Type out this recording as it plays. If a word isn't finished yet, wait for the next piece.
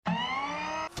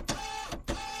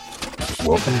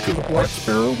Welcome to the Black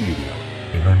Sparrow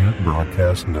Media Internet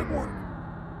Broadcast Network.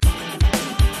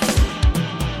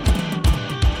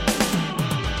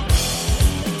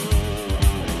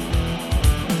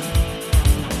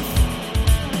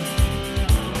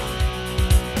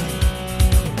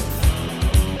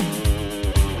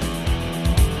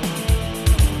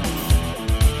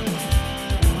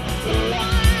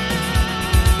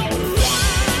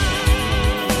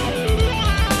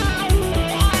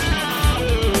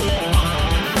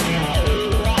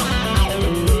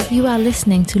 You are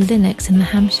listening to Linux in the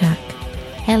Ham Shack.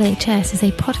 LHS is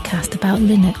a podcast about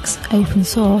Linux, open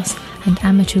source, and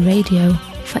amateur radio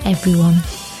for everyone.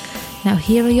 Now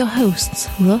here are your hosts,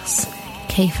 Russ,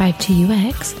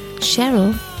 K5TUX,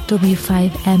 Cheryl,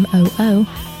 W5MOO,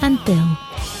 and Bill,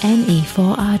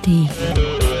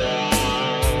 NE4RD.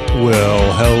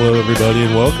 Well, hello everybody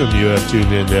and welcome. You have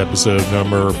tuned in to episode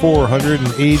number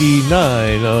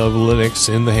 489 of Linux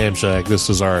in the Ham Shack. This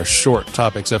is our short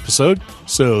topics episode,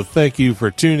 so thank you for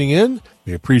tuning in.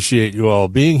 We appreciate you all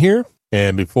being here.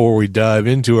 And before we dive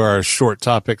into our short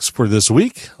topics for this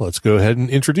week, let's go ahead and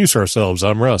introduce ourselves.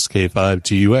 I'm Russ,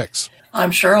 K5TUX.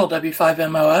 I'm Cheryl,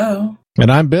 W5MOO. And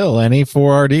I'm Bill,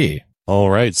 NE4RD. All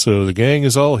right, so the gang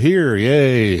is all here.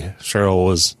 Yay. Cheryl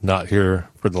was not here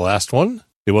for the last one.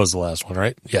 It was the last one,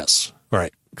 right? Yes.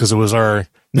 Right. Because it was our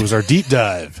deep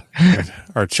dive.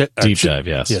 Deep dive,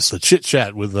 yes. Yes, the chit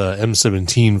chat with the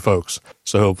M17 folks.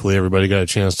 So hopefully everybody got a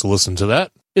chance to listen to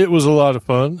that. It was a lot of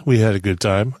fun. We had a good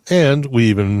time. And we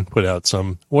even put out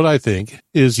some, what I think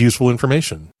is useful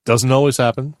information. Doesn't always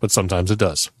happen, but sometimes it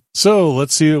does. So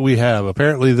let's see what we have.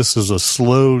 Apparently this is a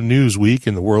slow news week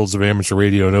in the worlds of amateur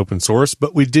radio and open source,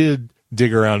 but we did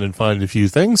dig around and find a few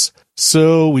things.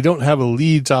 So we don't have a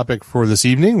lead topic for this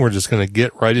evening. We're just going to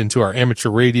get right into our amateur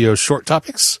radio short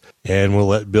topics, and we'll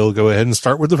let Bill go ahead and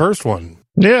start with the first one.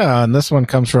 Yeah, and this one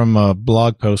comes from a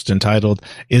blog post entitled,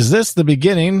 "Is this the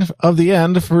beginning of the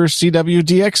end for CW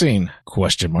DXing?" ?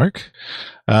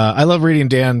 I love reading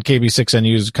Dan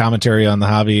KB6NU's commentary on the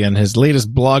hobby and his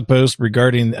latest blog post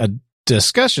regarding a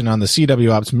discussion on the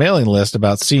CW Ops mailing list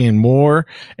about seeing more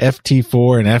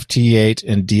FT4 and FT8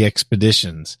 in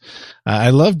DXpeditions. I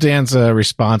love Dan's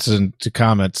response to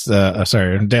comments.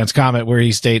 Dan's comment where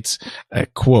he states,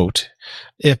 quote,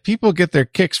 "If people get their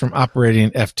kicks from operating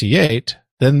FT8,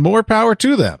 then more power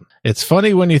to them. It's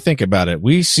funny when you think about it.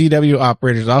 We CW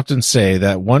operators often say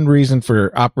that one reason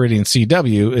for operating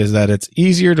CW is that it's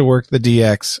easier to work the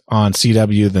DX on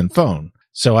CW than phone.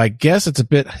 So I guess it's a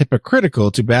bit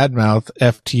hypocritical to badmouth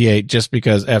FT8 just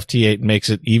because FT8 makes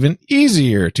it even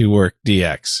easier to work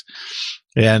DX."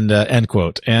 And, end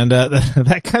quote. And,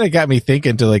 that kind of got me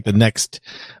thinking to like the next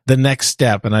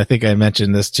step. And I think I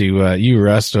mentioned this to, you,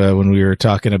 Russ, when we were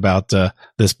talking about,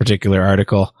 this particular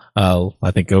article,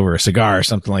 I think over a cigar or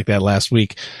something like that last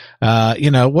week.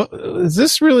 What is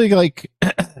this really like?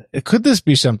 Could this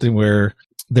be something where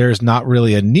there's not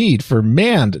really a need for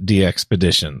manned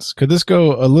DXpeditions? Could this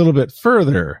go a little bit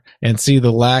further and see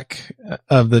the lack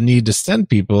of the need to send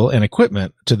people and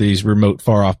equipment to these remote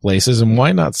far off places? And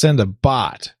why not send a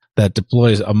bot that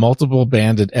deploys a multiple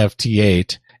banded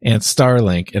FT8 and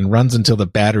Starlink and runs until the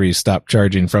batteries stop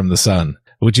charging from the sun?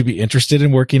 Would you be interested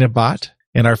in working a bot?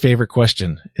 And our favorite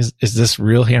question is this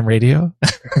real ham radio?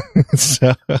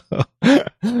 So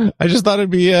I just thought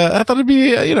it'd be,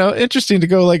 interesting to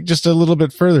go like just a little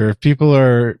bit further. If people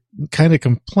are kind of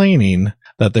complaining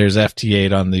that there's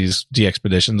FT8 on these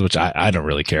DXpeditions, which I don't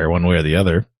really care one way or the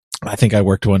other. I think I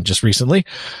worked one just recently,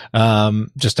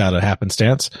 just out of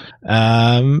happenstance.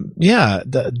 How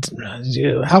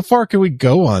far can we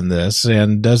go on this?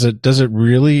 And does it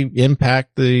really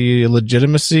impact the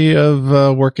legitimacy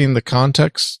of, working the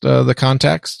context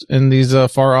in these,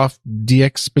 far off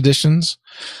DXpeditions?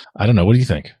 I don't know. What do you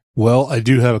think? Well, I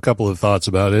do have a couple of thoughts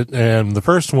about it. And the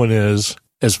first one is,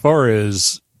 as far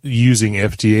as using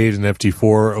FT8 and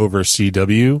FT4 over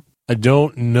CW, I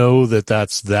don't know that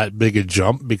that's that big a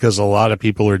jump because a lot of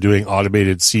people are doing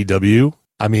automated CW.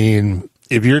 I mean,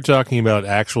 if you're talking about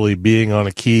actually being on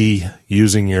a key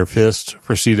using your fist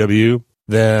for CW,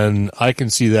 then I can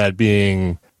see that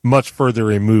being much further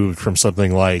removed from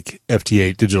something like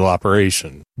FT8 digital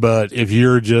operation. But if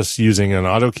you're just using an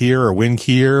auto keyer or win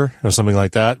keyer or something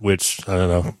like that, which, I don't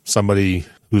know, somebody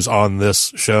who's on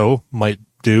this show might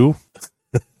do,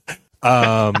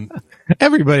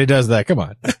 everybody does that. Come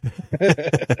on.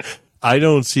 I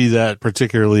don't see that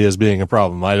particularly as being a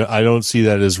problem. I don't see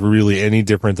that as really any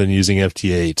different than using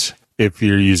FT8 if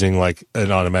you're using like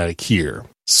an automatic keyer.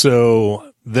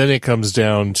 So then it comes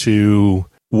down to,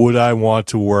 would I want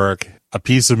to work a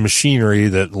piece of machinery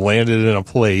that landed in a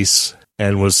place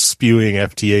and was spewing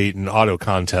FT8 and auto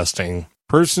contesting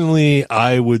Personally,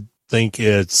 I would think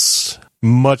it's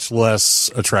much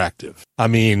less attractive. I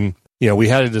mean, we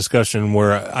had a discussion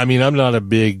where, I'm not a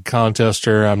big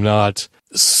contester. I'm not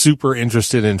super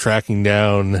interested in tracking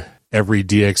down every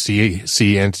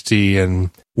DXC entity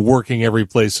and working every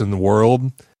place in the world.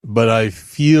 But I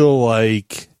feel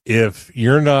like if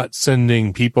you're not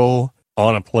sending people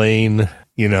on a plane,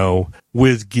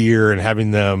 with gear and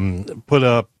having them put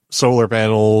up solar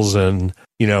panels and,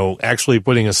 actually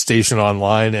putting a station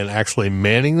online and actually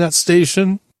manning that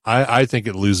station, I think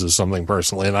it loses something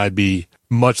personally, and I'd be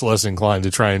much less inclined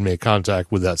to try and make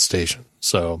contact with that station.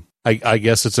 So I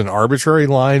guess it's an arbitrary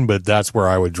line, but that's where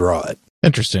I would draw it.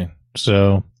 Interesting.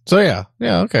 So yeah,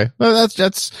 okay. Well,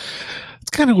 that's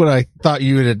kind of what I thought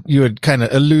you had kind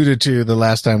of alluded to the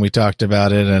last time we talked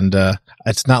about it, and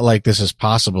it's not like this is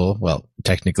possible. Well,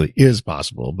 technically is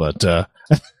possible, but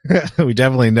we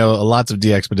definitely know lots of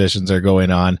de-expeditions are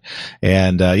going on,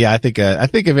 and I think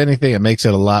if anything, it makes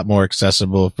it a lot more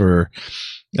accessible for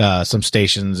some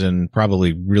stations in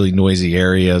probably really noisy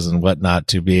areas and whatnot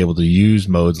to be able to use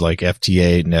modes like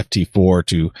FT8 and FT4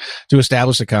 to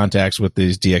establish the contacts with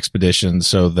these de-expeditions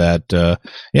so that,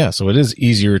 so it is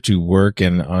easier to work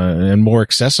and more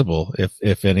accessible,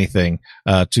 if anything,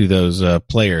 to those,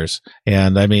 players.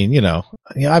 And I mean,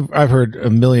 I've heard a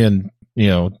million,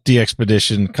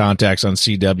 de-expedition contacts on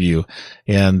CW,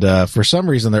 and for some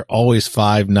reason they're always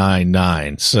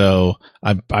 599. So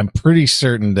I'm pretty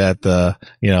certain that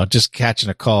just catching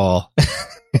a call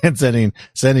and sending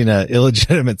a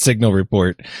illegitimate signal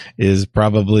report is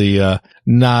probably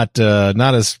not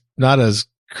as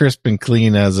crisp and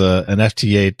clean as an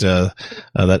FT8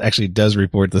 that actually does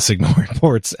report the signal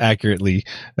reports accurately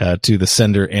to the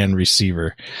sender and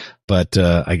receiver. But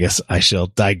I guess I shall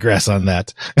digress on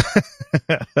that.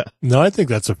 No, I think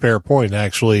that's a fair point,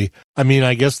 actually. I mean,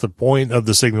 I guess the point of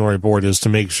the signal report is to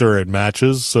make sure it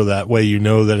matches, so that way you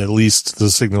know that at least the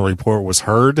signal report was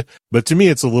heard. But to me,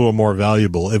 it's a little more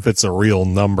valuable if it's a real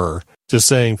number. Just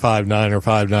saying 59 or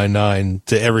 599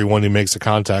 to everyone who makes a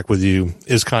contact with you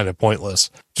is kind of pointless.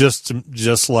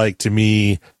 Just like, to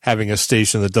me, having a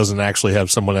station that doesn't actually have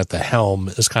someone at the helm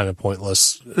is kind of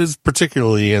pointless. It's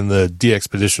particularly in the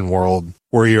de-expedition world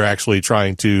where you're actually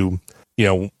trying to,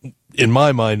 in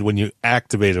my mind, when you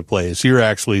activate a place, you're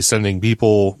actually sending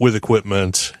people with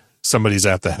equipment, somebody's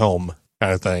at the helm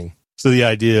kind of thing. So the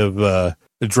idea of,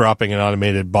 dropping an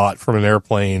automated bot from an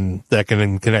airplane that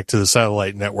can connect to the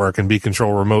satellite network and be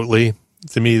controlled remotely,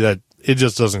 to me, that it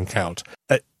just doesn't count.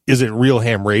 Is it real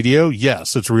ham radio?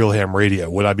 Yes, it's real ham radio.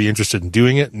 Would I be interested in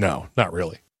doing it? No, not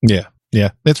really. Yeah,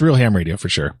 it's real ham radio for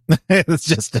sure. It's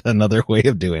just another way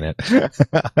of doing it.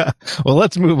 Well,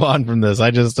 let's move on from this.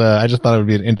 I just thought it would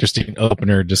be an interesting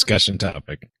opener discussion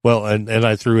topic. Well, and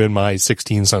I threw in my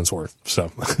 16 cents worth.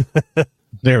 So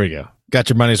there we go. Got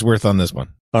your money's worth on this one.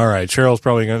 All right. Cheryl's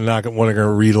probably not going to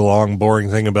read a long, boring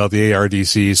thing about the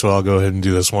ARDC, so I'll go ahead and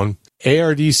do this one.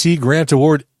 ARDC Grant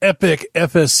Award Epic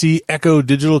FSC Echo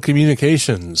Digital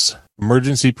Communications.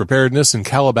 Emergency Preparedness in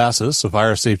Calabasas, a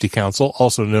fire safety council,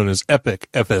 also known as Epic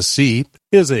FSC,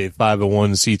 is a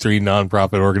 501c3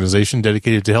 nonprofit organization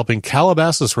dedicated to helping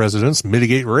Calabasas residents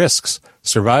mitigate risks,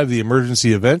 survive the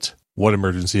emergency event. What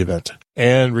emergency event?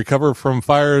 And recover from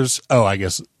fires. Oh, I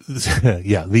guess,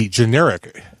 the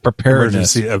generic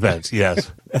preparedness emergency event. Yes.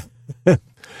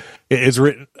 It's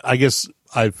written, I guess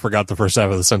I forgot the first half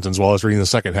of the sentence while I was reading the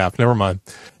second half. Never mind.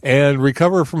 And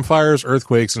recover from fires,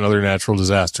 earthquakes, and other natural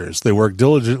disasters. They work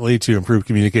diligently to improve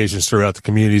communications throughout the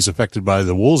communities affected by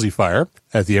the Woolsey fire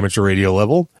at the amateur radio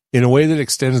level in a way that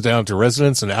extends down to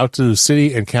residents and out to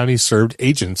city and county served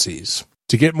agencies.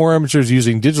 To get more amateurs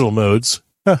using digital modes,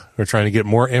 we're trying to get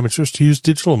more amateurs to use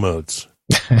digital modes.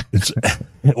 I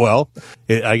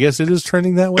guess it is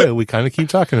trending that way. We kind of keep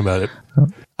talking about it.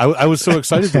 I was so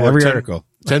excited to every article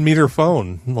 10-meter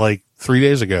phone like 3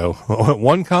 days ago.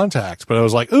 One contact, but I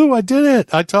was like, "Ooh, I did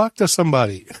it! I talked to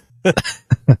somebody."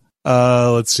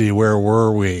 Let's see, where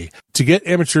were we? To get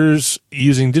amateurs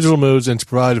using digital modes and to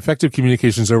provide effective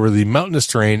communications over the mountainous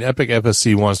terrain, Epic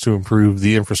FSC wants to improve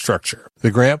the infrastructure. The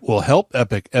grant will help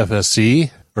Epic FSC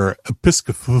or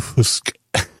Episcopus,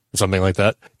 something like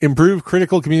that, improve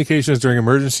critical communications during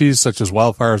emergencies such as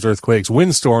wildfires, earthquakes,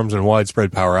 windstorms, and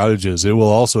widespread power outages. It will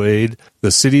also aid the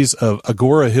cities of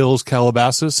Agora Hills,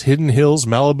 Calabasas, Hidden Hills,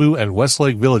 Malibu, and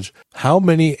Westlake Village. How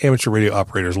many amateur radio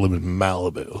operators live in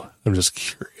Malibu? I'm just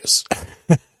curious.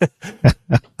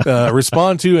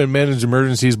 Respond to and manage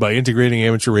emergencies by integrating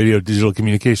amateur radio digital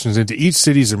communications into each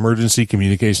city's emergency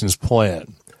communications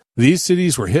plan. These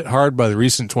cities were hit hard by the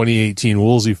recent 2018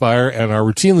 Woolsey fire and are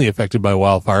routinely affected by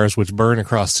wildfires which burn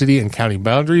across city and county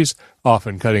boundaries,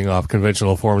 often cutting off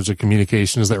conventional forms of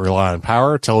communications that rely on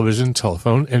power, television,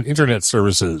 telephone, and internet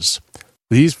services.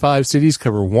 These 5 cities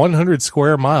cover 100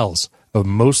 square miles of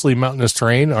mostly mountainous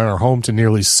terrain and are home to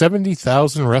nearly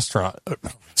 70,000 residents.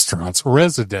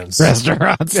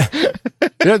 Restaurants.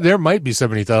 Yeah, there might be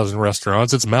 70,000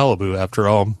 restaurants. It's Malibu, after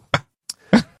all.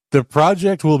 The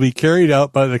project will be carried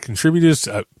out by the contributors.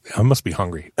 I must be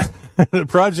hungry. The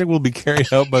project will be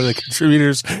carried out by the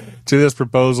contributors to this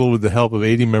proposal with the help of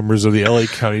 80 members of the LA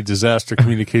County Disaster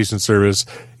Communication Service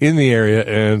in the area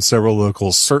and several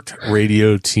local CERT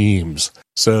radio teams.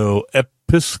 So Epic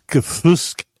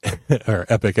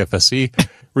FSC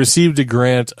received a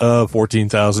grant of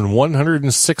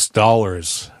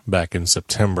 $14,106 back in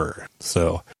September.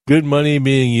 So good money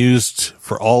being used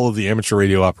for all of the amateur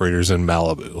radio operators in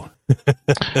Malibu.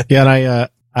 Yeah, and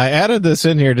I added this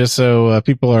in here just so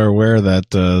people are aware that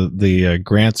the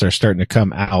grants are starting to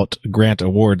come out. Grant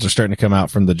awards are starting to come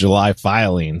out from the July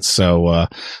filings. So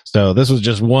this was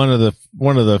just one of the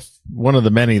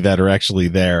many that are actually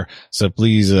there. So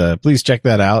please check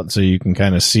that out so you can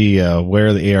kind of see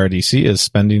where the ARDC is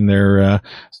spending their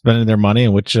money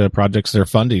and which projects they're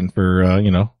funding for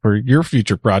for your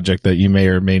future project that you may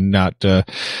or may not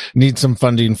need some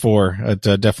funding for. It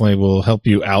definitely will help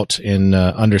you out in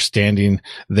understanding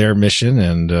their mission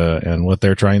and what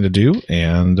they're trying to do.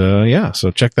 And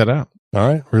so check that out. All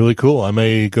right, really cool. I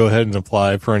may go ahead and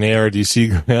apply for an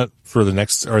ARDC grant for the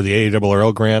next, or the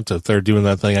ARRL grant if they're doing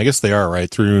that thing. I guess they are,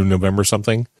 right, through November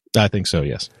something. I think so,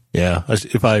 yes. Yeah,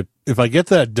 if I get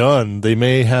that done, they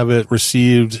may have it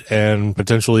received and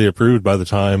potentially approved by the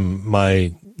time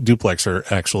my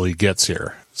duplexer actually gets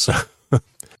here. So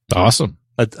awesome.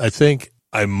 I think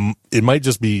it might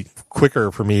just be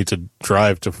quicker for me to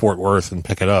drive to Fort Worth and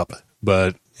pick it up.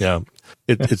 But yeah,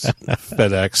 it's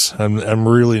FedEx. I'm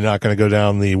really not going to go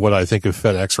down the what I think of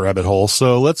FedEx rabbit hole.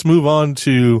 So let's move on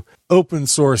to open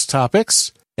source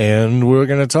topics. And we're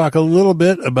going to talk a little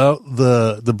bit about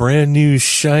the brand new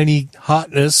shiny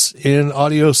hotness in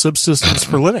audio subsystems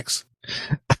for Linux.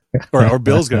 Or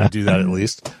Bill's going to do that at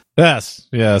least. Yes.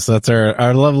 That's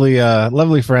our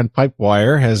lovely friend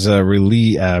Pipewire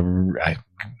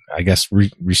has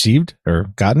received or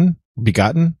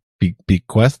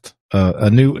bequeathed a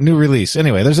new release.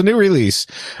 Anyway, there's a new release.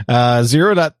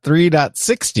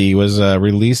 0.3.60 was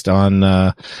released on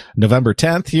November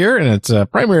 10th here, and it's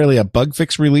primarily a bug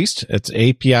fix release. It's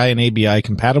API and ABI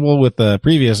compatible with the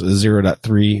previous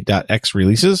 0.3.x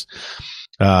releases.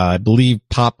 I believe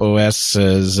Pop! OS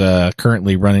is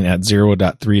currently running at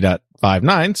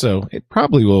 0.3.59, so it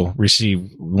probably will receive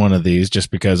one of these just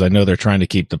because I know they're trying to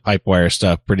keep the Pipewire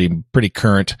stuff pretty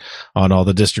current on all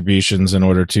the distributions in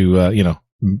order to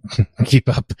keep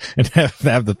up and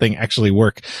have the thing actually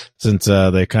work, since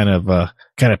they kind of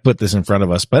put this in front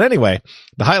of us. But anyway,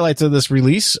 the highlights of this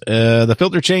release: the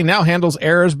filter chain now handles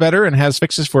errors better and has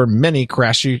fixes for many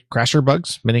crasher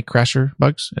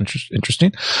bugs.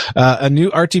 Interesting. A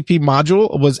new RTP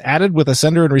module was added with a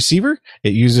sender and receiver.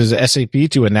 It uses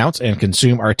SAP to announce and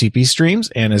consume RTP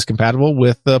streams and is compatible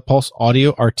with the Pulse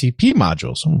Audio RTP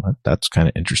modules. So that's kind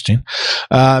of interesting.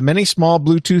 Many small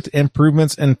Bluetooth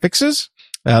improvements and fixes.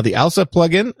 The ALSA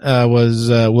plugin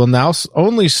will now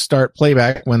only start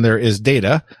playback when there is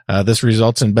data. This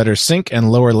results in better sync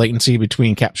and lower latency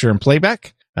between capture and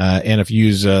playback. And if you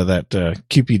use that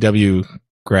QPW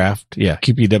graph,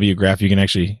 you can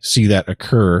actually see that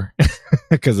occur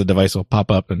because the device will pop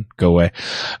up and go away.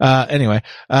 Anyway,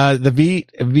 the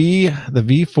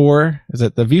V4, is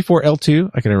it the V4L2?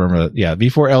 I can remember that. Yeah,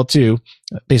 V4L2,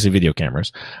 basically video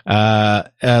cameras.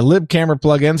 Lib camera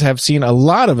plugins have seen a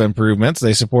lot of improvements.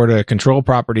 They support control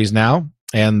properties now.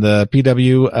 And the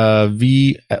PW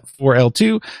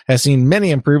V4L2 has seen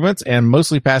many improvements and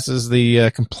mostly passes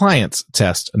the compliance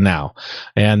test now.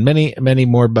 And many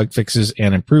more bug fixes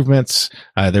and improvements.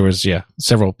 There was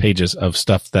several pages of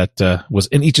stuff that was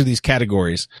in each of these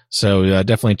categories. So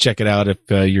definitely check it out if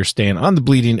you're staying on the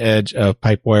bleeding edge of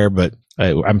Pipewire. But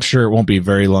I'm sure it won't be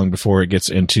very long before it gets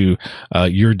into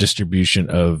your distribution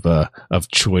of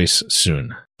choice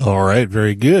soon. All right,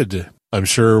 very good. I'm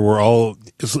sure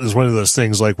it's one of those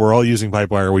things like we're all using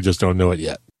Pipewire, we just don't know it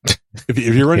yet. If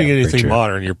you're running anything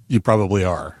modern, you probably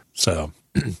are. So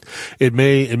it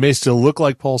may still look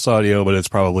like Pulse Audio, but it's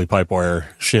probably Pipewire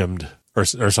shimmed or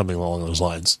something along those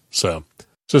lines. So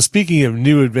speaking of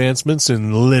new advancements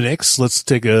in Linux, let's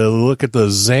take a look at the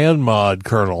XanMod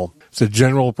kernel. It's a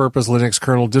general-purpose Linux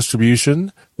kernel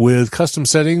distribution with custom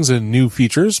settings and new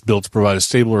features built to provide a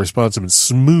stable, responsive, and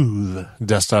smooth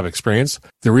desktop experience.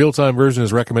 The real-time version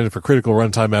is recommended for critical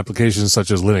runtime applications such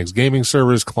as Linux gaming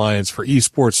servers, clients for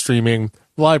esports streaming,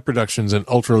 live productions, and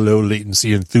ultra-low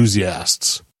latency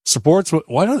enthusiasts. Supports,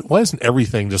 why isn't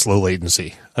everything just low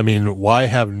latency? I mean, why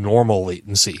have normal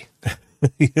latency?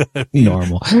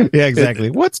 Normal. Yeah,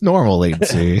 exactly. What's normal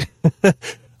latency?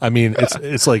 I mean,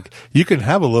 it's like you can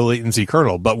have a low latency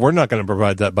kernel, but we're not going to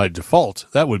provide that by default.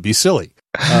 That would be silly.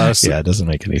 Yeah, it doesn't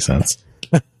make any sense.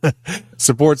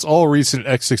 Supports all recent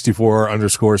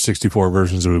x64_64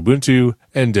 versions of Ubuntu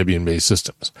and Debian-based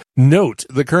systems. Note,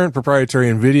 the current proprietary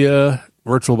NVIDIA,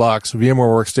 VirtualBox, VMware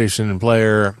Workstation and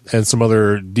Player, and some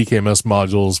other DKMS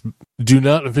modules do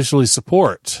not officially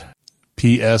support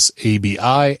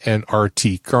PSABI and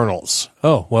RT kernels.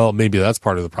 Oh, well, maybe that's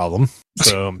part of the problem.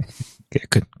 So, yeah,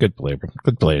 good play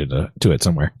to it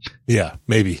somewhere. Yeah,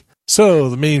 maybe. So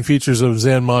the main features of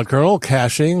ZanMod kernel: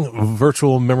 caching,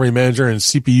 virtual memory manager, and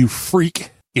CPU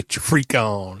freak. Get your freak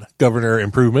on. Governor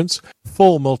improvements,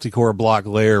 full multi-core block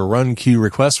layer run queue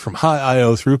requests from high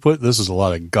I/O throughput. This is a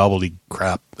lot of gobbledygook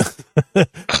crap.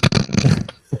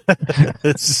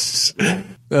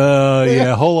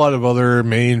 Yeah, a whole lot of other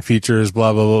main features,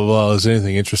 blah, blah, blah, blah. Is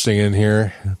anything interesting in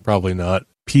here? Probably not.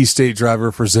 P-State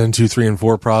driver for Zen 2, 3, and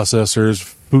 4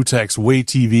 processors, Futex Wait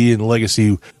TV and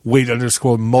Legacy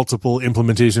Wait_multiple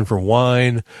implementation for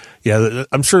Wine. Yeah,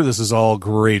 I'm sure this is all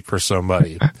great for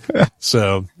somebody.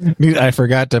 So I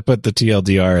forgot to put the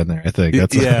TLDR in there. I think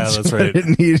that's right.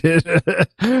 It needed.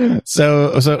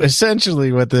 So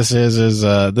essentially, what this is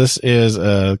this is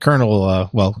a kernel,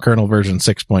 kernel version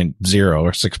 6.0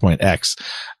 or 6.x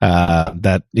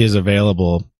that is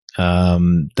available.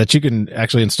 That you can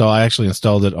actually install. I actually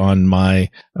installed it on my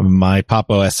Pop!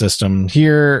 OS system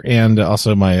here, and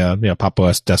also my Pop!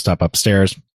 OS desktop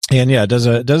upstairs. And yeah, it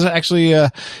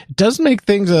does make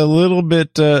things a little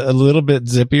bit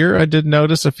zippier. I did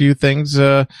notice a few things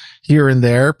here and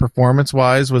there. Performance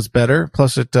wise was better.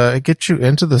 Plus it gets you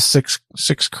into the six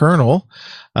kernel.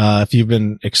 If you've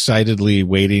been excitedly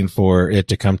waiting for it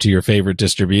to come to your favorite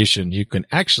distribution, you can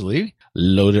actually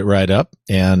load it right up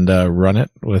and run it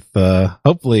with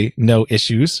hopefully no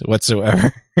issues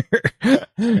whatsoever.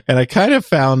 And I kind of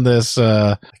found this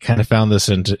in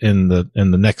the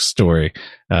next story,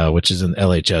 which is in the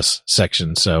LHS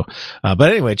section. So, but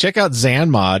anyway, check out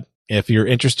ZanMod if you're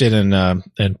interested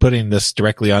in putting this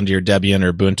directly onto your Debian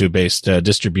or Ubuntu based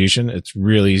distribution. It's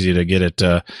really easy to get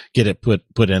it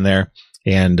put in there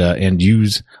and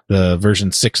use the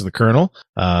version 6 of the kernel.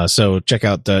 So check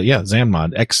out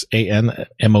ZanMod,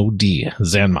 XANMOD,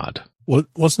 ZanMod.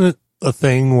 Wasn't it a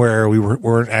thing where we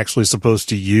weren't actually supposed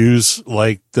to use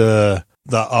like the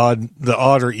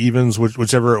odd or evens,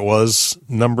 whichever it was,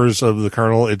 numbers of the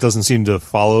kernel? It doesn't seem to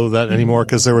follow that anymore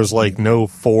because there was like no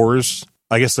 4s.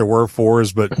 I guess there were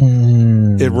 4s, but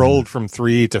it rolled from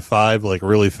 3 to 5 like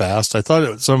really fast. I thought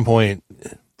at some point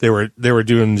they were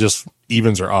doing just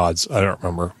evens or odds. I don't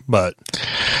remember, but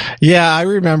yeah, I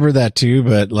remember that too.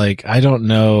 But like, I don't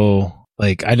know.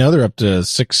 Like, I know they're up to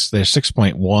 6. There's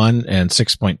 6.1 and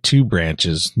 6.2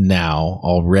 branches now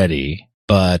already.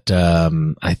 But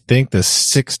I think the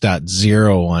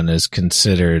 6.0 one is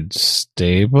considered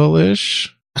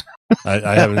stable-ish.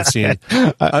 I haven't seen.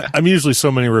 I'm usually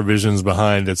so many revisions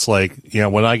behind. It's like,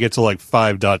 when I get to like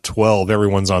 5.12,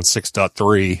 everyone's on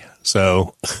 6.3.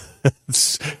 So,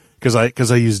 because I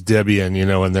use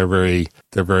Debian, and they're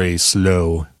very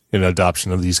slow in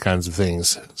adoption of these kinds of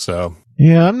things. So.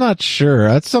 Yeah, I'm not sure.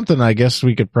 That's something I guess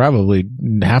we could probably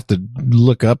have to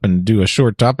look up and do a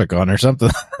short topic on or something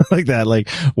like that. Like,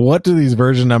 what do these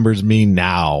version numbers mean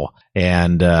now?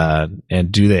 And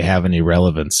do they have any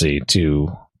relevancy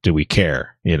to, do we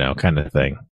care, kind of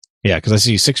thing. Yeah, because I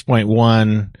see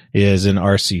 6.1 is in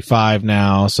RC5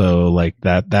 now. So like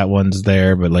that one's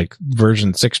there, but like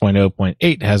version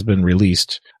 6.0.8 has been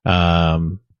released,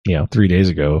 3 days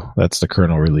ago. That's the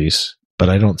kernel release. But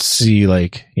I don't see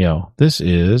this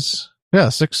is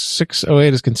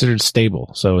 6.08 is considered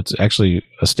stable, so it's actually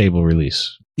a stable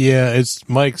release. Yeah, it's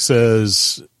Mike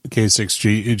says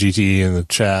K6GTE in the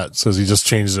chat says he just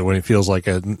changes it when he feels like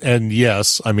it, and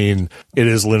yes, I mean it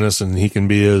is Linus and he can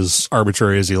be as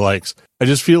arbitrary as he likes. I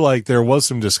just feel like there was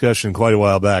some discussion quite a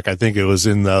while back. I think it was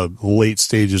in the late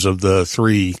stages of the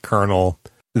 3 kernel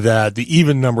that the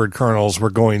even numbered kernels were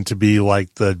going to be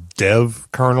like the dev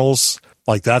kernels.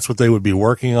 Like that's what they would be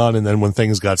working on, and then when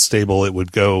things got stable, it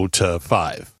would go to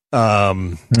 5.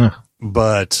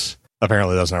 But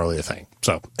apparently that's not really a thing.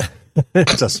 So,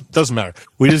 It doesn't matter.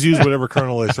 We just use whatever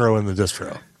kernel they throw in the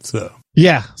distro.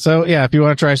 So if you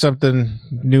want to try something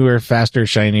newer, faster,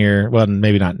 shinier, well,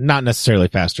 maybe not necessarily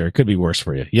faster. It could be worse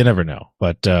for you. You never know.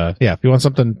 But if you want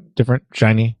something different,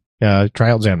 shiny,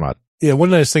 try out ZanMod. Yeah,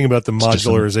 one nice thing about the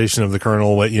modularization of the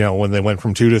kernel, when they went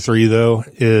from 2 to 3, though,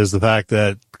 is the fact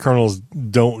that kernels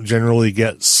don't generally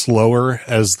get slower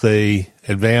as they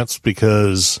advance,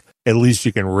 because at least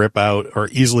you can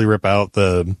easily rip out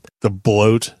the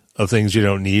bloat of things you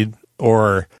don't need.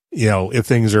 Or, if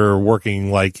things are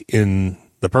working like in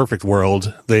the perfect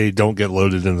world, they don't get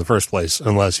loaded in the first place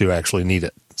unless you actually need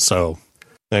it. So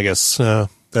I guess that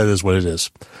is what it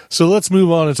is. So let's move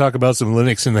on and talk about some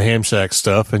Linux in the Ham Shack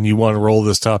stuff. And you want to roll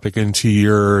this topic into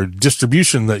your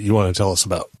distribution that you want to tell us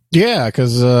about. Yeah,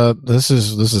 because this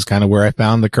is kind of where I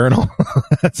found the kernel.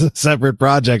 It's a separate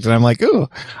project, and I'm like, ooh,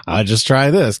 I'll just try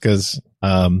this because,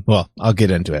 I'll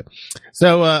get into it.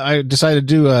 So I decided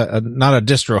to do not a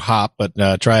distro hop, but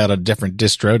try out a different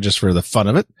distro just for the fun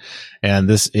of it. And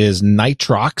this is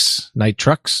Nitrux.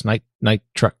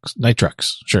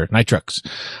 Sure, Nitrux.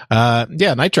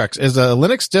 Nitrux is a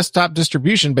Linux desktop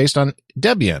distribution based on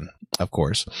Debian, of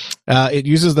course. It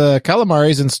uses the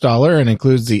Calamares installer and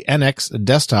includes the NX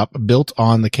desktop built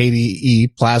on the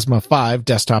KDE Plasma 5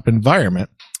 desktop environment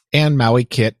and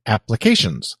MauiKit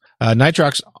applications.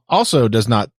 Nitrux also does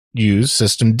not use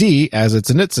systemd as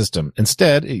its init system.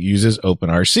 Instead, it uses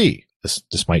OpenRC.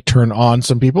 This might turn on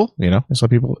some people, some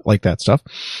people like that stuff.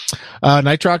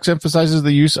 Nitrox emphasizes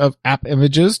the use of app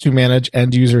images to manage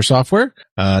end user software.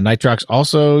 Nitrox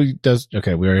also does,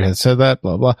 okay, we already had said that,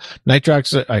 blah, blah.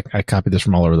 Nitrox, I copied this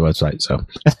from all over the website, so.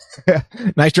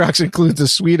 Nitrox includes a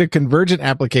suite of convergent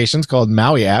applications called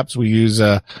Maui apps. We use,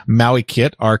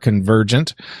 MauiKit, our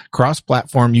convergent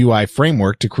cross-platform UI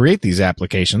framework to create these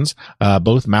applications.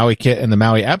 Both MauiKit and the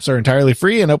Maui apps are entirely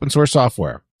free and open source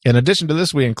software. In addition to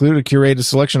this, we include a curated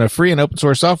selection of free and open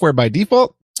source software by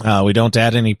default. We don't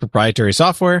add any proprietary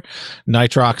software.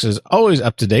 Nitrox is always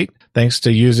up to date, thanks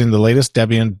to using the latest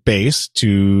Debian base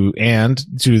to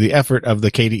the effort of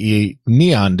the KDE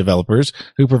Neon developers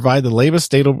who provide the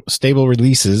latest stable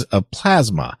releases of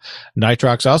Plasma.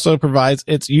 Nitrox also provides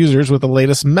its users with the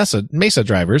latest Mesa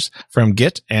drivers from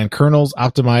Git and kernels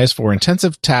optimized for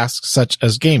intensive tasks such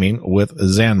as gaming with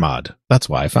ZanMod. That's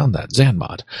why I found that,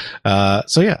 ZanMod.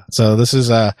 So this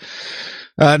is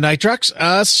Nitrux.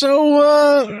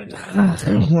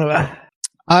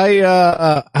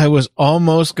 I was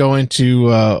almost going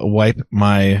to wipe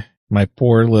my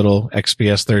poor little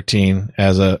XPS 13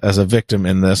 as a victim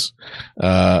in this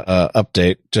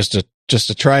update just to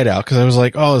try it out, because I was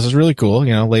like, oh, this is really cool.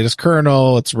 Latest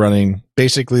kernel. It's running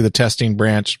basically the testing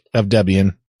branch of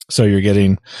Debian. So you're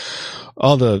getting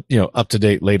all the, up to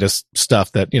date latest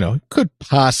stuff that, could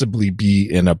possibly be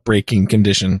in a breaking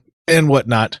condition and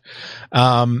whatnot.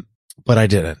 But I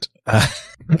didn't,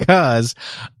 because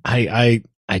I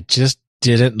just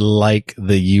didn't like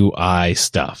the UI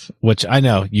stuff, which I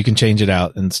know you can change it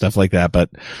out and stuff like that.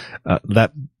 But,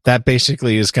 that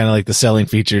basically is kind of like the selling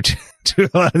feature to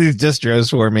a lot of these distros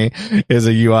for me, is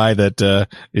a UI that,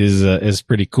 is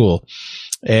pretty cool.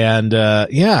 And,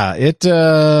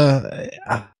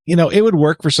 it would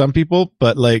work for some people,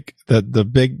 but like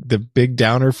the big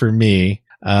downer for me,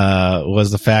 was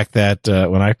the fact that,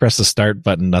 when I pressed the start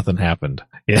button, nothing happened.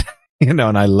 Yeah. And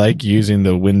I like using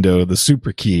the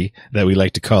super key that we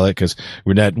like to call it, because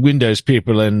we're not Windows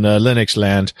people in Linux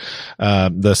land.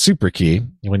 The super key,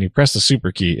 when you press the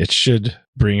super key, it should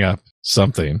bring up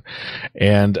something.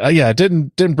 And, it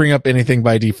didn't bring up anything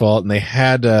by default. And they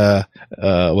had,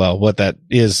 what that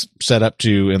is set up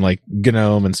to in like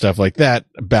GNOME and stuff like that,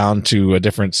 bound to a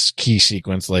different key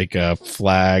sequence, like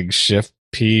flag shift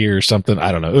P or something.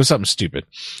 I don't know. It was something stupid.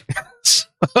 So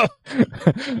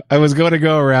I was going to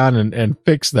go around and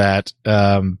fix that.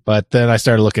 But then I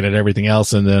started looking at everything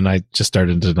else, and then I just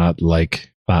started to not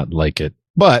like it.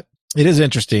 But it is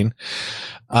interesting.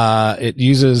 It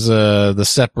uses the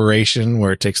separation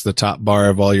where it takes the top bar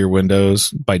of all your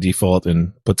windows by default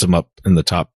and puts them up in the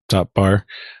top bar.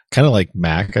 Kind of like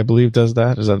Mac, I believe, does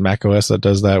that. Is that Mac OS that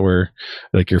does that, where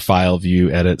like your file view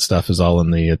edit stuff is all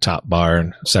in the top bar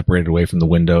and separated away from the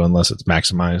window unless it's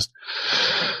maximized?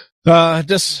 So it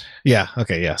does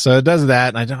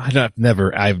that. And I've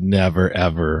never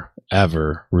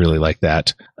ever really liked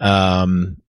that. But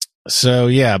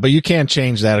you can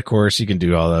change that, of course. You can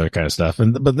do all that other kind of stuff.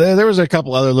 But there was a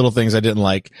couple other little things I didn't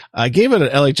like. I gave it an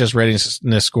LHS readiness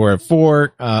score of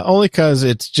 4, only cause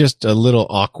it's just a little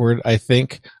awkward, I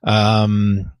think.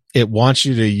 It wants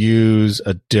you to use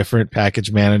a different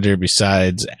package manager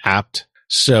besides apt.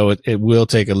 So it will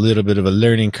take a little bit of a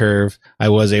learning curve. I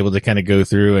was able to kind of go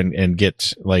through and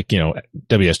get like, you know,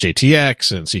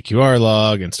 WSJTX and CQR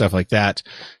log and stuff like that.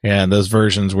 And those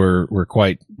versions were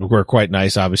quite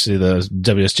nice. Obviously the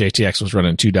WSJTX was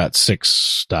running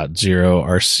 2.6.0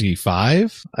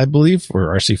 RC5, I believe,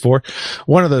 or RC4.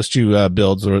 One of those two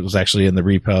builds was actually in the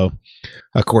repo.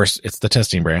 Of course, it's the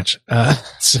testing branch. Yeah,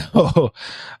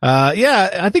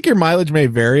 I think your mileage may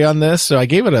vary on this. So I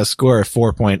gave it a score of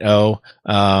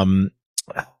 4.0.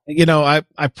 You know,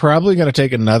 I'm probably going to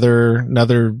take another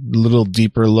little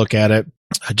deeper look at it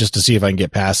just to see if I can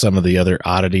get past some of the other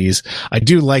oddities. I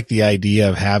do like the idea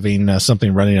of having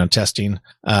something running on testing,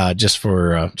 just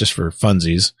for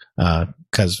funsies.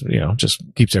 Cause, you know, just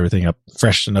keeps everything up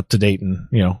fresh and up to date. And,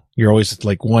 you know, you're always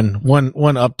like one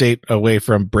update away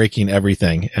from breaking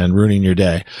everything and ruining your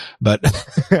day. But,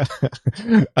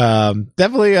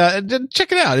 definitely,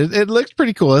 check it out. It looks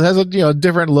pretty cool. It has a, you know,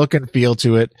 different look and feel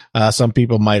to it. Some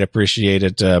people might appreciate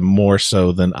it, more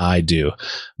so than I do.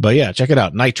 But yeah, check it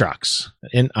out. Nitrux.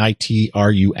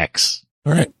 Nitrux.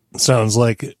 All right. Sounds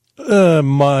like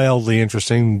mildly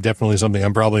interesting. Definitely something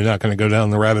I'm probably not going to go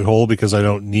down the rabbit hole because I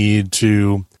don't need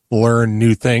to learn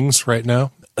new things right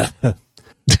now,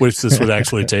 which this would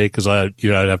actually take because I'd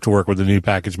have to work with a new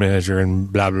package manager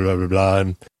and blah, blah, blah, blah,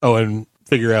 blah. And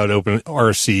figure out Open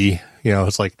RC. You know,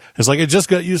 it's like I just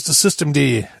got used to System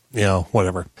D, you know,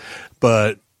 whatever.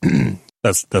 But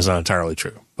that's not entirely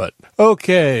true. But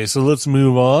okay, so let's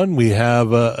move on. We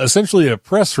have essentially a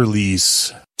press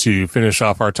release to finish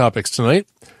off our topics tonight.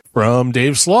 From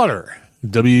Dave Slaughter,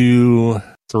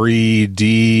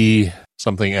 W3D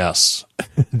something S.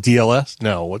 DLS?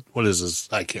 No, what is this?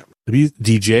 I can't remember.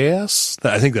 DJS?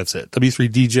 I think that's it.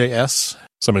 W3DJS.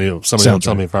 Somebody will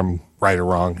tell me if I'm right or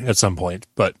wrong at some point.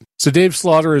 But so Dave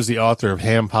Slaughter is the author of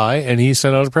Hampi, and he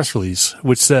sent out a press release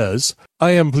which says,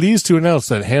 I am pleased to announce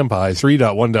that Hampi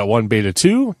 3.1.1 Beta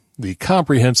 2, the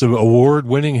comprehensive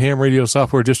award-winning ham radio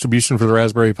software distribution for the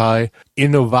Raspberry Pi,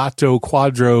 Innovato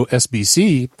Quadro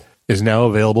SBC, is now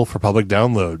available for public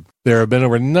download. There have been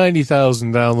over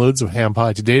 90,000 downloads of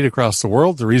Hampi to date across the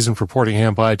world. The reason for porting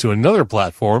Hampi to another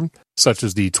platform, such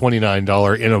as the $29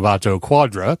 Innovato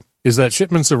Quadra, is that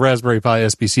shipments of Raspberry Pi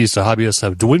SBCs to hobbyists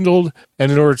have dwindled,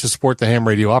 and in order to support the ham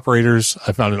radio operators,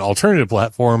 I found an alternative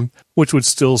platform which would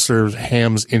still serve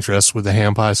ham's interests with the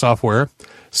Hampi software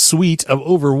suite of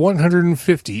over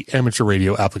 150 amateur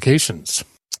radio applications.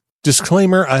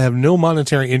 Disclaimer, I have no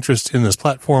monetary interest in this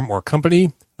platform or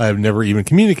company. I have never even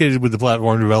communicated with the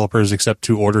platform developers except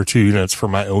to order 2 units for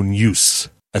my own use.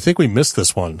 I think we missed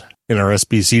this one in our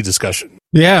SBC discussion.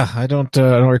 Yeah, I don't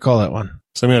recall that one.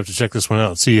 So I'm going to have to check this one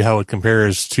out, see how it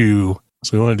compares to,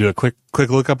 so we want to do a quick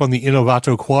look up on the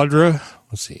Innovato Quadra.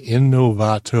 Let's see,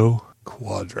 Innovato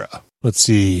Quadra. Let's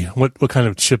see, what kind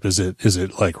of chip is it? Is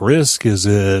it like RISC? Is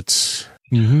it...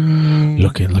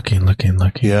 Looking.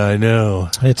 Yeah, I know.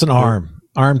 It's an ARM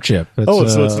chip. It's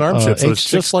an ARM chip, so it's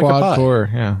just like a Pi. Core,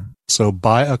 yeah. So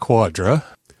buy a Quadra.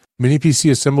 Mini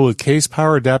PC assembled with case,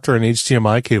 power adapter, and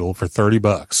HDMI cable for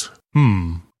 $30.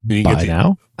 Buy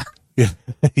now?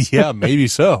 Yeah, maybe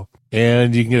so.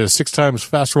 And you can get a 6 times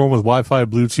faster one with Wi-Fi,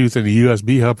 Bluetooth, and a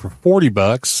USB hub for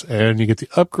 $40. And you get the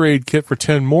upgrade kit for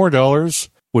 $10 more,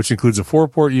 which includes a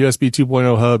 4-port USB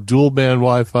 2.0 hub, dual band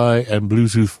Wi-Fi, and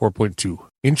Bluetooth 4.2.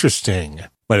 Interesting.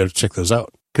 Might have to check those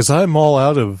out. Because I'm all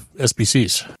out of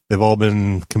SBCs. They've all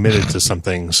been committed to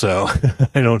something, so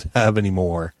I don't have any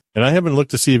more. And I haven't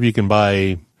looked to see if you can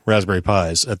buy Raspberry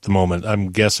Pis at the moment.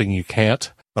 I'm guessing you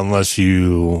can't unless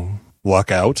you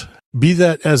luck out. Be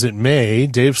that as it may,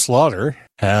 Dave Slaughter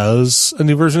has a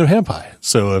new version of Hampi.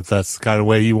 So if that's the kind of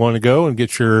way you want to go and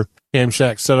get your Ham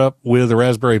Shack set up with a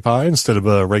Raspberry Pi instead of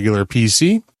a regular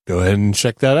PC, go ahead and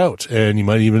check that out. And you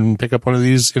might even pick up one of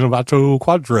these Innovato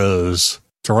Quadras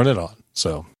to run it on.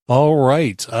 So, all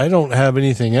right. I don't have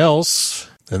anything else.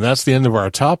 And that's the end of our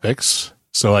topics.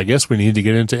 So I guess we need to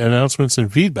get into announcements and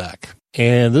feedback.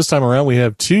 And this time around, we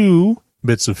have 2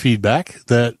 bits of feedback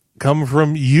that come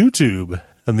from YouTube.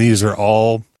 And these are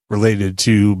all related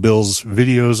to Bill's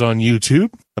videos on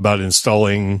YouTube about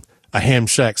installing a Ham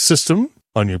Shack system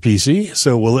on your PC.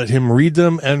 So we'll let him read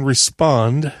them and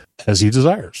respond as he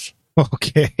desires.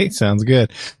 Okay, sounds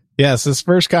good. Yes, this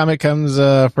first comment comes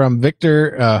from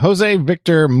Jose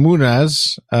Victor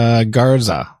Munaz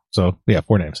Garza. So, yeah,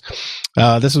 4 names.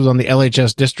 This was on the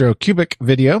LHS distro Cubic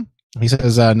video. He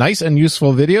says, nice and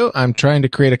useful video. I'm trying to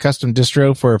create a custom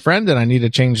distro for a friend, and I need to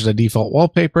change the default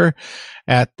wallpaper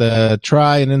at the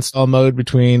try and install mode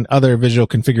between other visual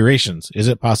configurations. Is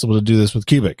it possible to do this with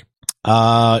Cubic?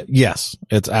 Yes,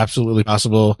 it's absolutely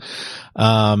possible.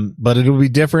 But it'll be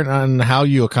different on how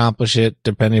you accomplish it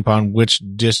depending upon which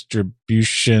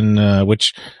distribution,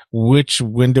 which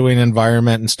windowing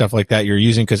environment and stuff like that you're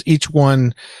using, because each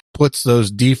one puts those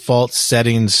default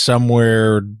settings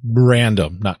somewhere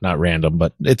random, not random,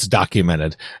 but it's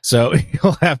documented. So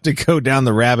you'll have to go down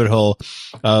the rabbit hole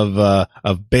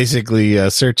of basically,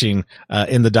 searching,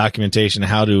 in the documentation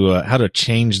how to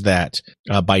change that,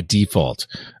 by default.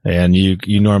 And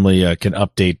you normally, can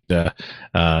update,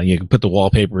 you can put the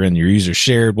wallpaper in your user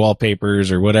shared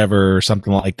wallpapers or whatever, or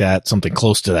something like that, something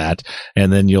close to that.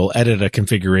 And then you'll edit a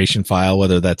configuration file,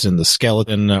 whether that's in the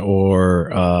skeleton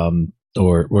or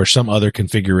some other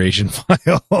configuration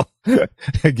file.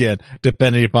 Again,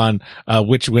 depending upon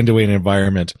which windowing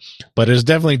environment. But it's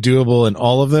definitely doable in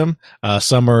all of them.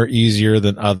 Some are easier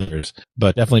than others,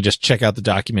 but definitely just check out the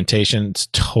documentation. It's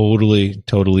totally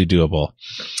doable.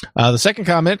 The second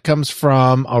comment comes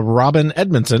from Robin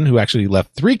Edmondson, who actually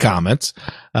left 3 comments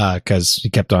because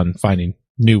he kept on finding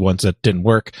new ones that didn't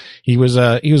work. He was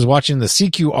watching the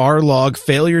CQR log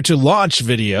failure to launch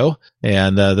video.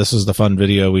 And, this was the fun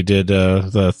video. We did,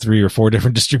 the 3 or 4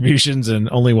 different distributions, and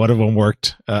only one of them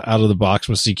worked, out of the box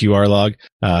with CQR log,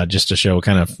 just to show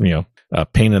kind of,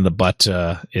 pain in the butt,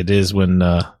 it is when,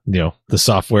 the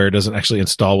software doesn't actually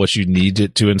install what you need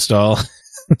it to install.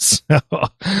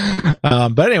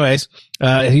 But anyways,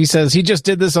 he says he just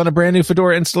did this on a brand new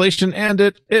Fedora installation and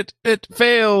it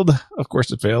failed. Of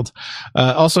course it failed.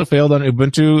 Also failed on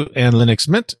Ubuntu and Linux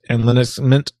Mint, and Linux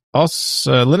Mint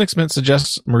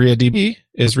suggests MariaDB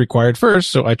is required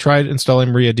first. So I tried installing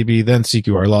MariaDB, then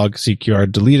CQR log.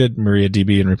 CQR deleted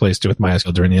MariaDB and replaced it with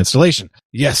MySQL during the installation.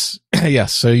 Yes.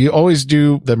 Yes. So you always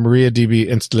do the MariaDB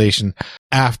installation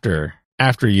after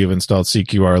you've installed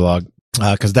CQR log.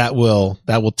 Cause that will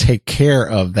take care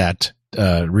of that,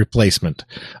 replacement.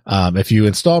 If you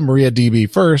install MariaDB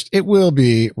first, it will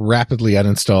be rapidly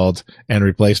uninstalled and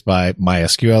replaced by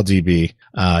MySQLDB,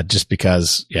 just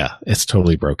because, it's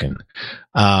totally broken.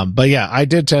 But I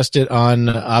did test it on,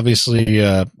 obviously,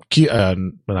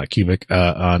 not Cubic,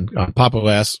 on Pop!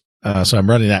 OS. So I'm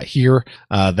running that here.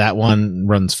 That one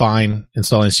runs fine,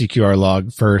 installing CQR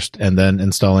log first and then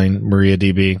installing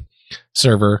MariaDB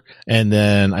server. And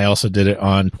then I also did it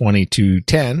on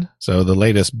 2210. So the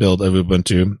latest build of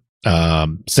Ubuntu.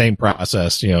 Same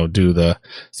process, do the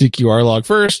CQR log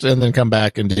first and then come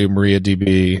back and do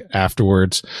MariaDB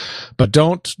afterwards. But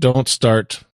don't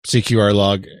start CQR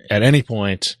log at any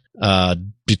point,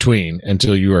 between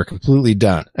until you are completely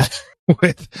done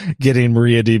with getting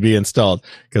MariaDB installed.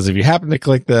 Because if you happen to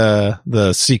click the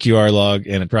CQR log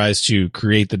and it tries to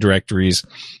create the directories,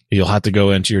 you'll have to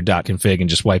go into your .config and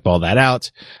just wipe all that out,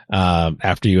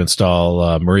 after you install,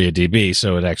 MariaDB.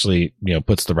 So it actually,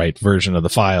 puts the right version of the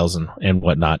files and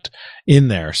whatnot in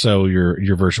there. So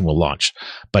your version will launch.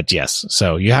 But yes,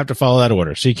 so you have to follow that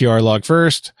order. CQR log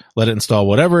first, let it install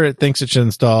whatever it thinks it should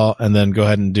install, and then go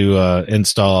ahead and do,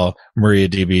 install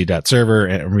MariaDB.server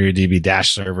and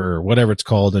MariaDB-server or whatever it's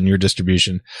called in your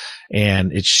distribution.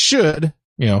 And it should,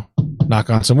 knock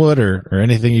on some wood or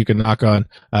anything you can knock on.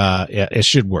 It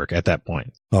should work at that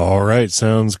point. All right.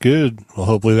 Sounds good. Well,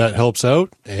 hopefully that helps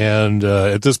out. And,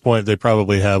 at this point, they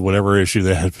probably have whatever issue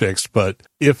they had fixed. But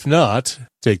if not,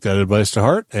 take that advice to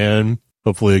heart and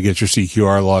hopefully you get your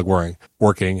CQR log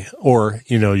working. Or,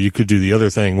 you could do the other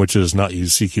thing, which is not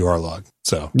use CQR log.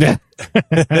 So yeah.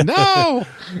 No,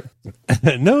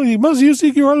 no, you must use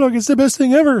CQR log. It's the best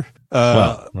thing ever.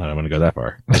 Well, I don't want to go that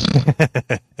far.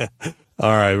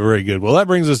 All right, very good. Well, that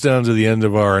brings us down to the end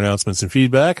of our announcements and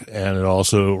feedback, and it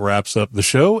also wraps up the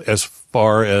show as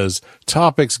far as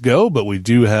topics go, but we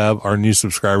do have our new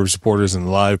subscriber supporters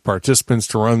and live participants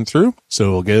to run through.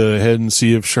 So we'll go ahead and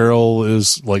see if Cheryl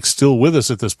is still with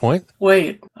us at this point.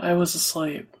 Wait, I was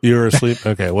asleep. You were asleep?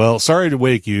 Okay. Well, sorry to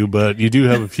wake you, but you do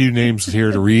have a few names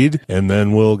here to read, and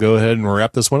then we'll go ahead and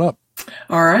wrap this one up.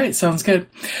 All right, sounds good.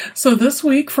 So this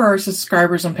week for our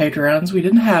subscribers and Patreons, we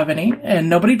didn't have any, and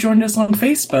nobody joined us on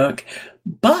Facebook,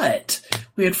 but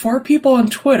we had 4 people on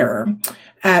Twitter,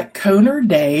 at Coner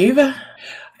Dave,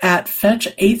 at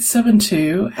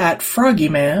Fetch872, at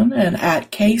Froggyman, and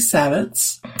at K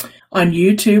Savitz. On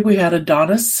YouTube, we had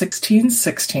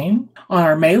Adonis1616. On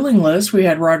our mailing list, we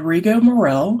had Rodrigo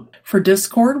Morel. For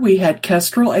Discord, we had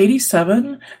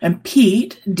Kestrel87 and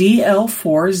Pete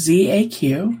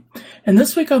DL4ZAQ. And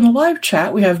this week on the live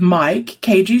chat, we have Mike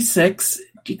K6G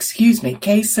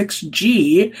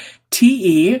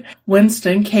TE,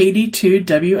 Winston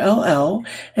KD2WLL,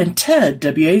 and Ted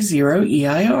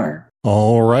WA0EIR.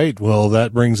 All right. Well,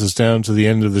 that brings us down to the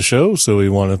end of the show. So we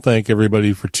want to thank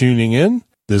everybody for tuning in.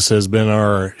 This has been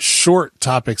our short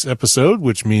topics episode,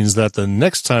 which means that the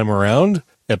next time around,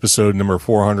 episode number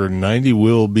 490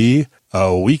 will be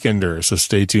a weekender. So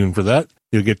stay tuned for that.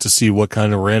 You'll get to see what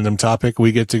kind of random topic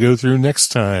we get to go through next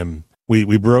time.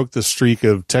 We broke the streak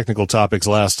of technical topics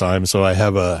last time, so I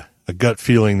have a gut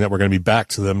feeling that we're going to be back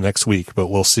to them next week, but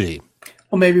we'll see.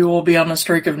 Well, maybe we'll be on a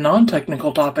streak of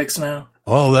non-technical topics now.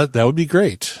 Oh, that would be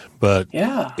great. But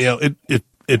yeah, you know,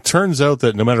 it turns out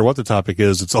that no matter what the topic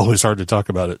is, it's always hard to talk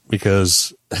about it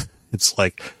because it's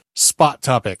like spot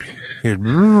topic. Here,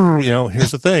 you know,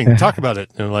 here's the thing. Talk about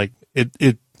it. And like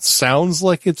it sounds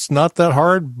like it's not that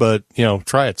hard, but you know,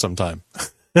 try it sometime.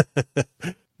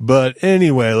 But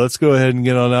anyway, let's go ahead and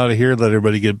get on out of here. Let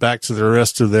everybody get back to the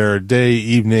rest of their day,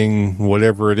 evening,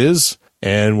 whatever it is.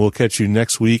 And we'll catch you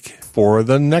next week for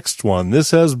the next one.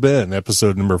 This has been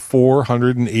episode number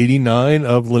 489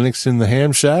 of Linux in the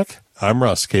Ham Shack. I'm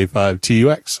Russ,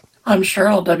 K5TUX. I'm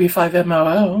Cheryl,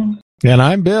 W5MOO. And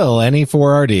I'm Bill,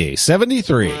 NE4RD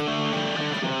 73.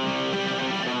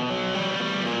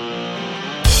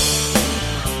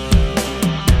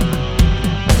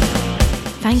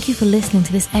 Thank you for listening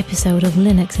to this episode of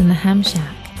Linux in the Ham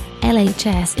Shack.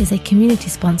 LHS is a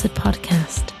community-sponsored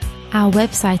podcast. Our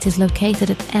website is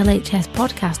located at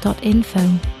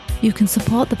lhspodcast.info. You can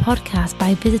support the podcast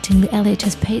by visiting the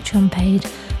LHS Patreon page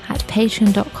at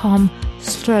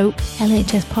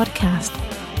patreon.com/LHS podcast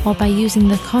or by using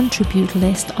the contribute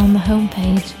list on the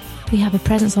homepage. We have a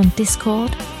presence on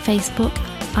Discord, Facebook,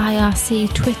 IRC,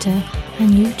 Twitter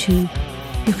and YouTube.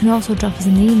 You can also drop us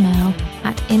an email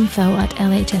at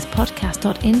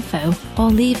info@lhspodcast.info or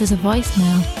leave us a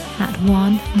voicemail at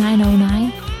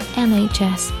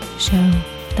 1-909-LHS-SHOW.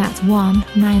 That's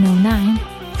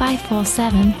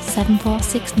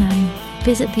 1-909-547-7469.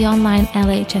 Visit the online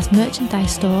LHS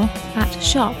merchandise store at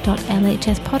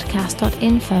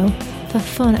shop.lhspodcast.info for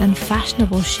fun and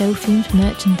fashionable show-themed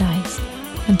merchandise.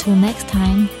 Until next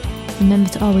time,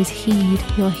 remember to always heed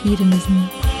your hedonism.